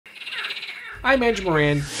I'm Andrew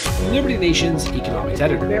Moran, Liberty Nation's economics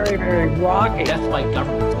editor. Very, very rocky. Death by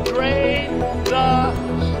government. Drain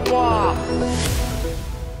the swamp.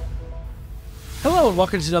 Hello and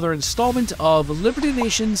welcome to another installment of Liberty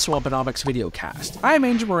Nation's Swamponomics videocast. I'm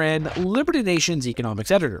Andrew Moran, Liberty Nation's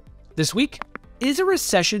economics editor. This week, is a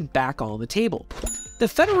recession back on the table? The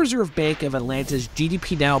Federal Reserve Bank of Atlanta's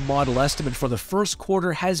GDP Now model estimate for the first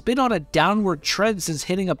quarter has been on a downward trend since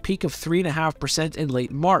hitting a peak of 3.5% in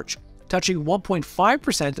late March, touching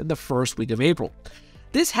 1.5% in the first week of April.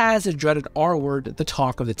 This has the dreaded R word the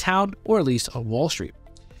talk of the town, or at least on Wall Street.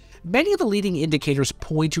 Many of the leading indicators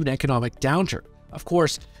point to an economic downturn. Of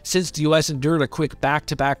course, since the US endured a quick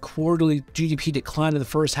back-to-back quarterly GDP decline in the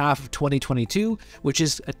first half of 2022, which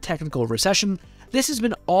is a technical recession, this has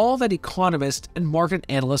been all that economists and market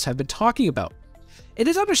analysts have been talking about. It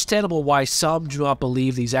is understandable why some do not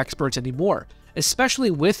believe these experts anymore,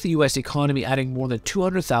 especially with the US economy adding more than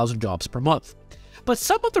 200,000 jobs per month. But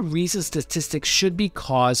some of the recent statistics should be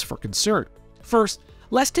cause for concern. First,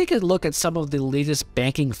 let's take a look at some of the latest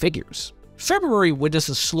banking figures. February witnessed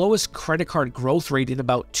the slowest credit card growth rate in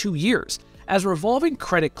about 2 years, as revolving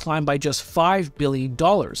credit climbed by just $5 billion,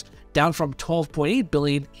 down from $12.8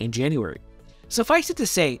 billion in January. Suffice it to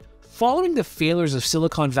say, following the failures of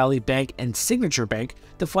Silicon Valley Bank and Signature Bank,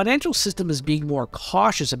 the financial system is being more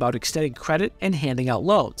cautious about extending credit and handing out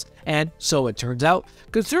loans, and so it turns out,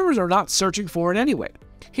 consumers are not searching for it anyway.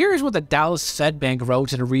 Here's what the Dallas Fed Bank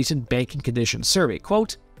wrote in a recent banking conditions survey,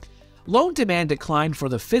 quote, "Loan demand declined for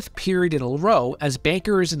the fifth period in a row as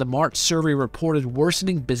bankers in the March survey reported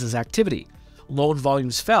worsening business activity. Loan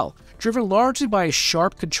volumes fell, driven largely by a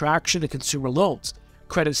sharp contraction in consumer loans.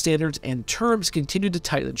 Credit standards and terms continued to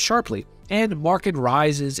tighten sharply, and market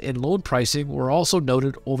rises in loan pricing were also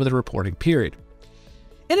noted over the reporting period."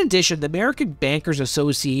 In addition, the American Bankers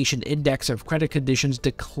Association Index of Credit Conditions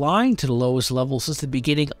declined to the lowest level since the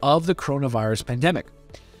beginning of the coronavirus pandemic.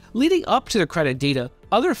 Leading up to the credit data,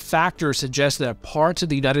 other factors suggest that parts of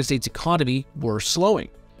the United States economy were slowing.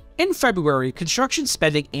 In February, construction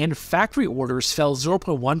spending and factory orders fell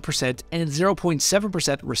 0.1% and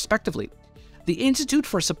 0.7% respectively. The Institute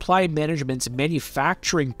for Supply Management's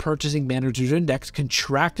Manufacturing Purchasing Managers Index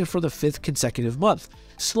contracted for the fifth consecutive month,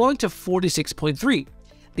 slowing to 46.3.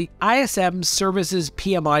 The ISM Services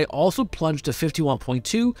PMI also plunged to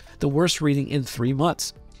 51.2, the worst reading in 3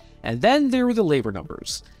 months. And then there were the labor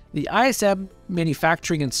numbers. The ISM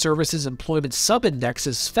Manufacturing and Services Employment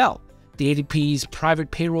Sub-Indexes fell. The ADP's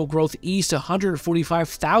private payroll growth eased to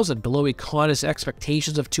 145,000, below economists'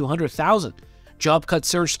 expectations of 200,000. Job cuts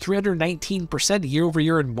surged 319%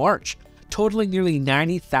 year-over-year in March, totaling nearly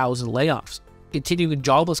 90,000 layoffs. Continuing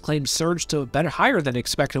jobless claims surged to a better higher than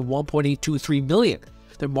expected 1.823 million.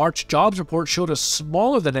 The March jobs report showed a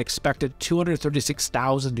smaller than expected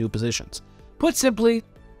 236,000 new positions. Put simply,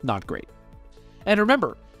 not great. And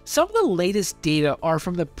remember, some of the latest data are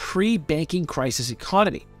from the pre-banking crisis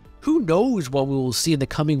economy. Who knows what we will see in the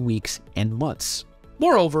coming weeks and months?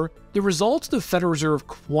 Moreover, the results of the Federal Reserve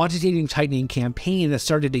quantitative tightening campaign that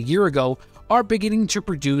started a year ago are beginning to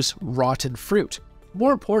produce rotten fruit.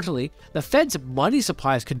 More importantly, the Fed's money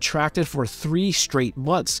supply has contracted for 3 straight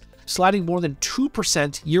months, sliding more than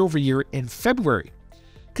 2% year-over-year in February.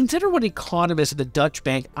 Consider what economists at the Dutch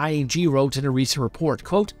bank ING wrote in a recent report,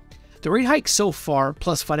 quote, "The rate hikes so far,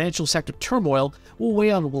 plus financial sector turmoil, will weigh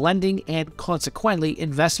on lending and, consequently,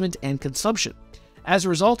 investment and consumption. As a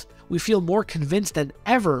result, we feel more convinced than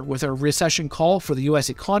ever with our recession call for the US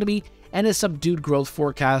economy and a subdued growth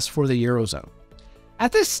forecast for the Eurozone."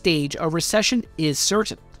 At this stage, a recession is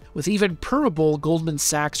certain, with even Permable Goldman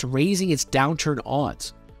Sachs raising its downturn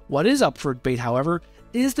odds. What is up for debate, however,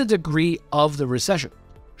 is the degree of the recession.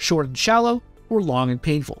 Short and shallow, or long and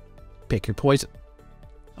painful. Pick your poison.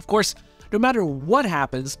 Of course, no matter what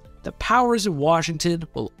happens, the powers in Washington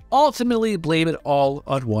will ultimately blame it all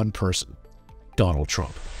on one person: Donald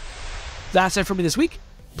Trump. That's it for me this week.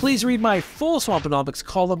 Please read my full Swamponomics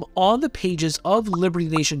column on the pages of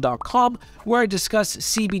LibertyNation.com, where I discuss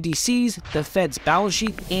CBDCs, the Fed's balance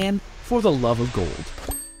sheet, and For the Love of Gold.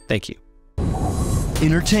 Thank you.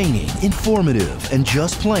 Entertaining, informative, and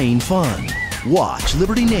just plain fun. Watch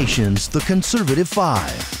Liberty Nation's The Conservative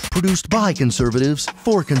 5. Produced by conservatives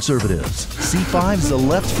for conservatives. C5's The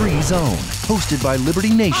Left Free Zone. Hosted by Liberty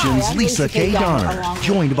Nation's Lisa K. Donner.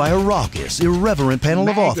 Joined by a raucous, irreverent panel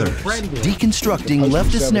of authors. Deconstructing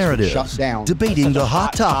leftist narratives. Debating the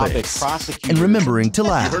hot topics. And remembering to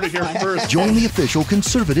laugh. Join the official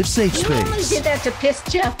conservative safe space. You only did that to piss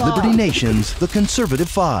Jeff off. Liberty Nation's The Conservative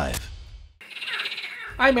 5.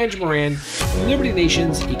 I'm Andrew Moran, Liberty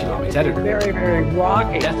Nation's economics editor. Very, very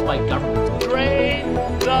rocky. Death by government.